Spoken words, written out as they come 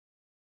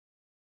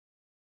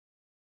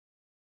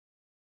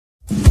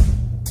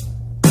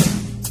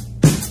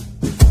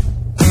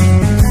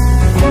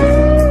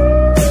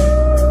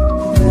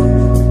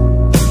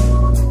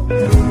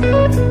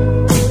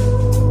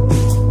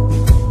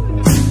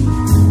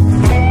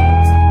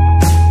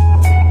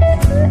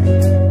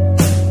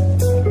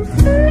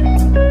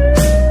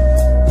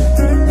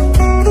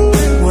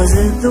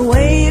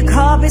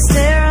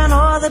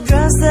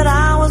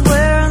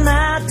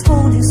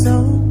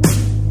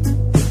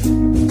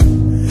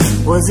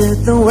Was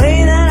it the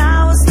way that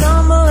I was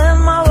stumbling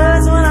my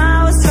words when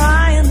I was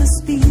trying to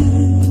speak?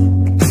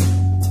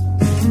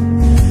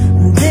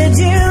 Did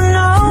you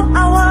know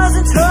I was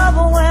in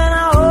trouble when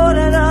I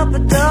ordered up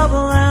a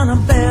double and I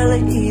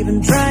barely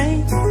even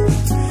drank?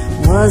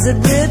 Was it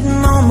written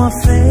on my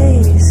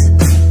face?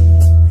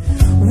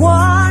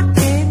 What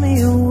gave me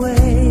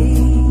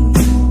away?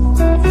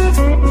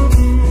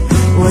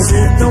 Was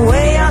it the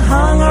way I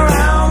hung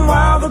around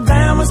while the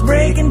band was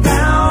breaking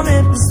down?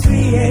 It was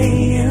 3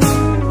 a.m.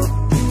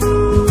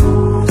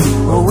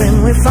 Or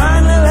when we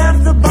finally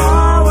left the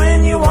bar,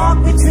 when you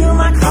walked me to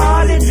my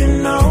car, did you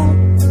know?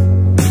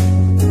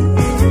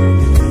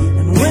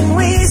 And when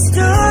we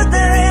stood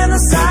there in the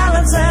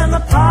silence and the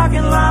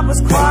parking lot was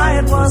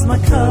quiet, was my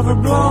cover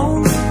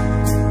blown?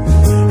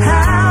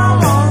 How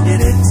long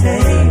did it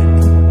take?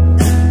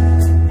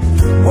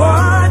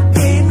 What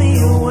gave me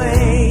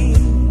away?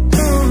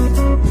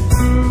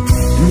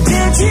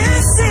 Did you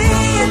see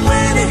it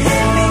when it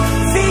hit me?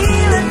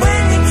 Feel it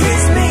when you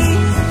kissed me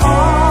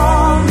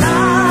all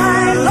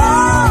night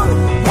long?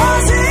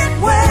 Was it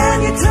when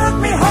you took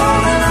me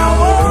home and I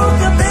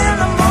woke up in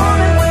the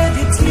morning with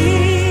your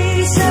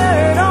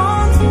t-shirt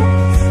on?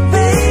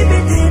 Baby,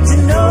 did you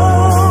know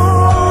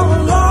all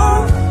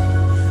along?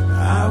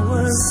 I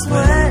was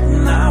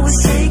sweating, I was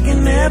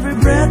shaking every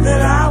breath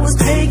that I was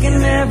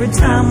taking every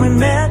time we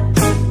met.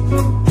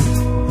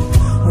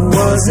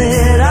 Was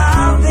it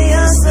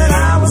obvious that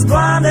I was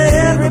blind to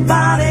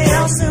everybody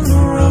else in the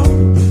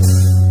room?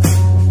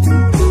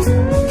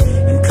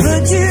 And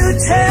could you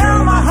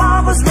tell my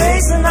heart was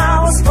racing,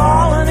 I was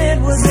falling, it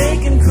was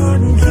aching,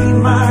 couldn't keep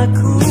my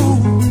cool?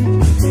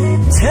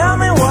 Tell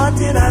me, what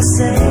did I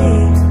say?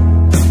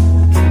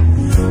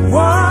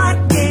 What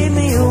gave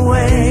me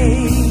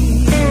away?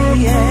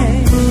 Yeah.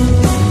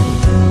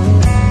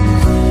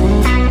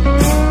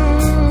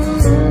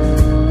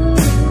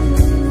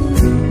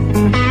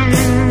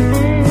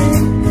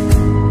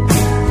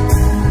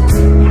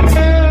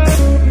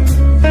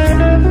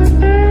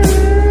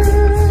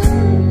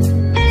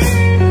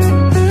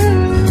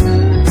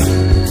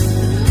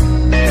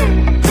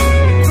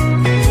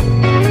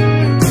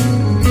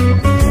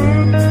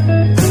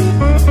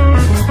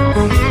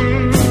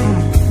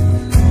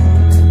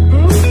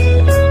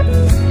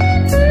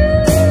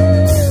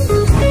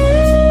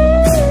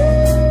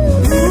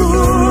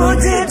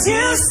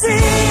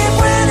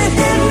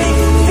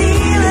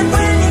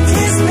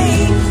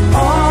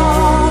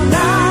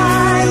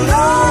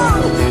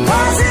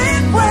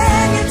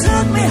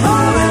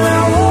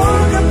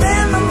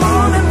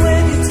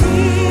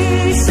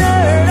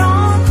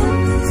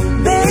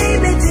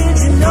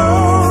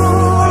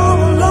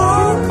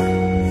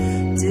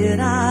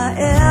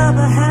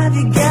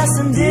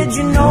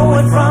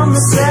 From the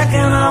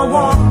second I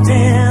walked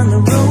in the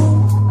room,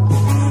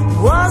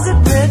 was it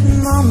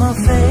written on my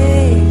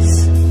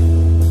face?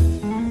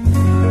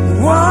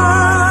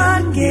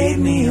 What gave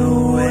me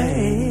away?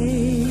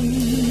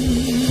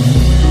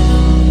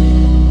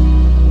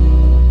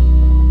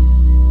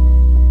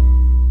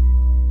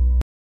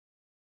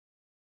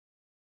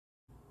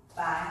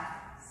 5,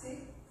 6,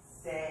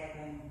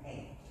 7,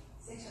 8.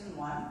 Section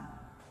 1.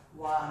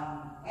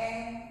 1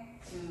 and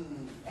 2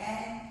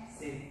 and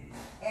 3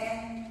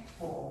 and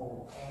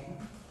 4 and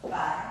 5,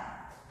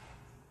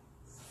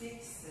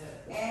 6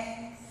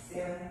 and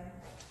 7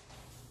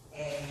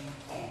 and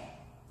 8.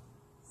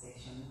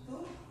 Section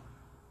 2.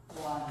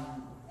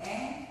 1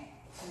 and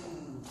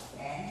 2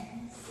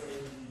 and 3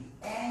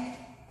 and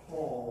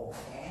 4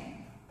 and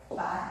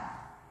 5,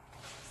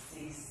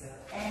 6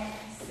 and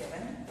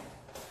 7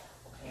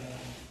 and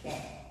 8.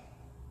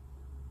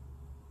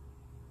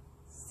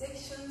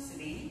 Section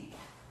 3.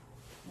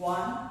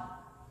 1,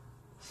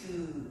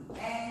 2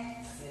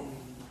 and 3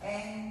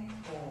 and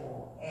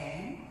 4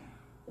 and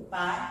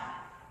 5,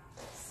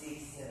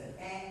 6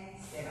 and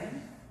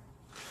 7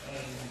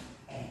 and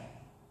 8.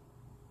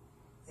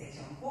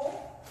 Section 4.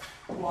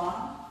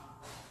 1,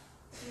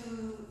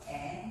 2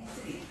 and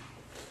 3,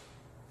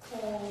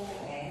 4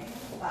 and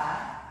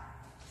 5,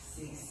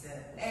 6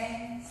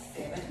 and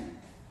 7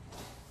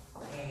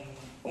 and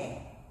 8.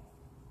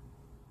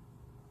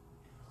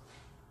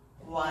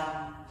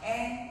 1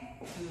 and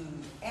 2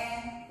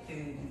 and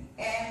 3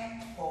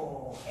 and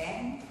 4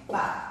 and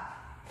 5,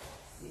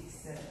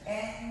 6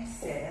 and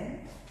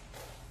 7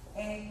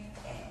 and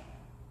 8.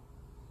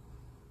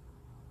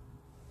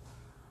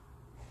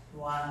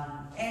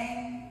 1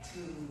 and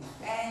 2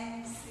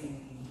 and 3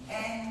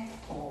 and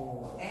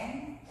 4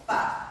 and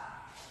 5,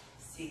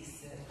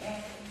 6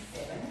 and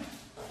 7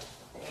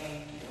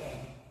 and 8.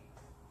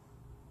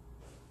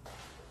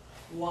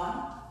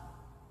 1,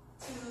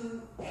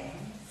 2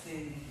 and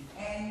 3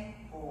 and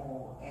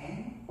 4 and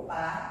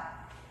 5,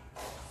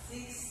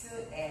 6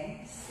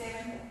 and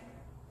 7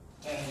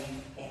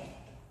 and 8.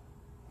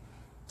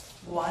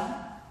 1,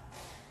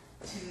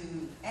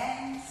 2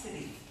 and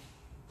 3,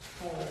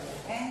 4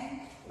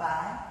 and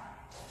 5,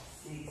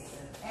 6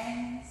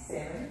 and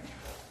 7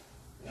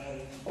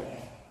 and 8.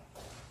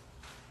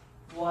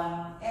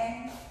 1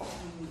 and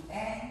 2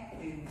 and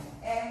 3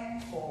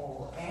 and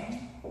 4 and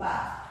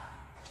 5,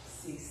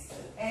 6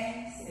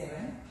 and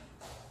 7,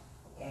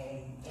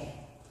 8 and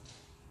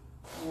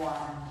 1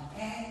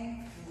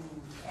 and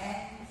 2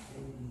 and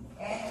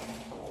 3 and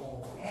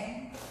 4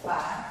 and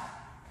 5,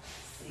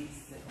 6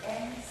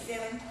 and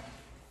 7,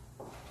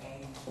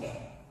 8 and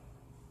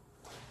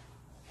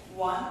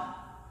 1,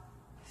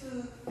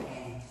 2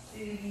 and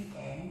 3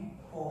 and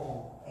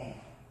 4 and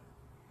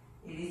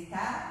it is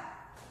time.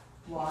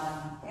 1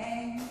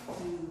 and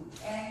 2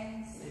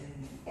 and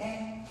 3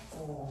 and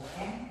 4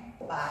 and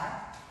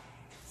 5,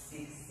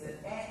 6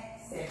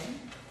 and 7,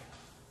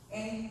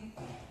 8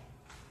 and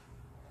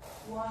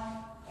 1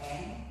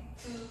 and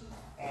 2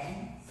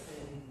 and 3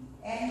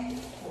 and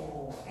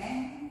 4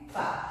 and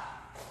 5,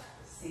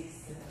 6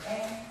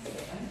 and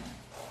 7,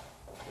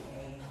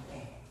 8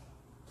 and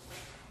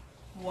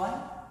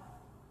 1,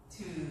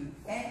 2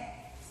 and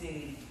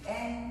 3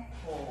 and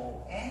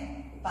 4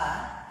 and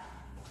 5,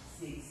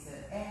 6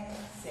 and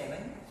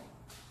 7,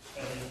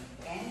 8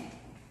 and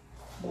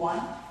 1,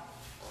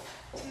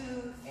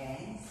 2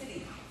 and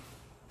 3,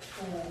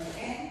 4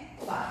 and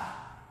 5,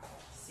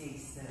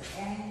 6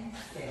 and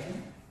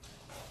 7,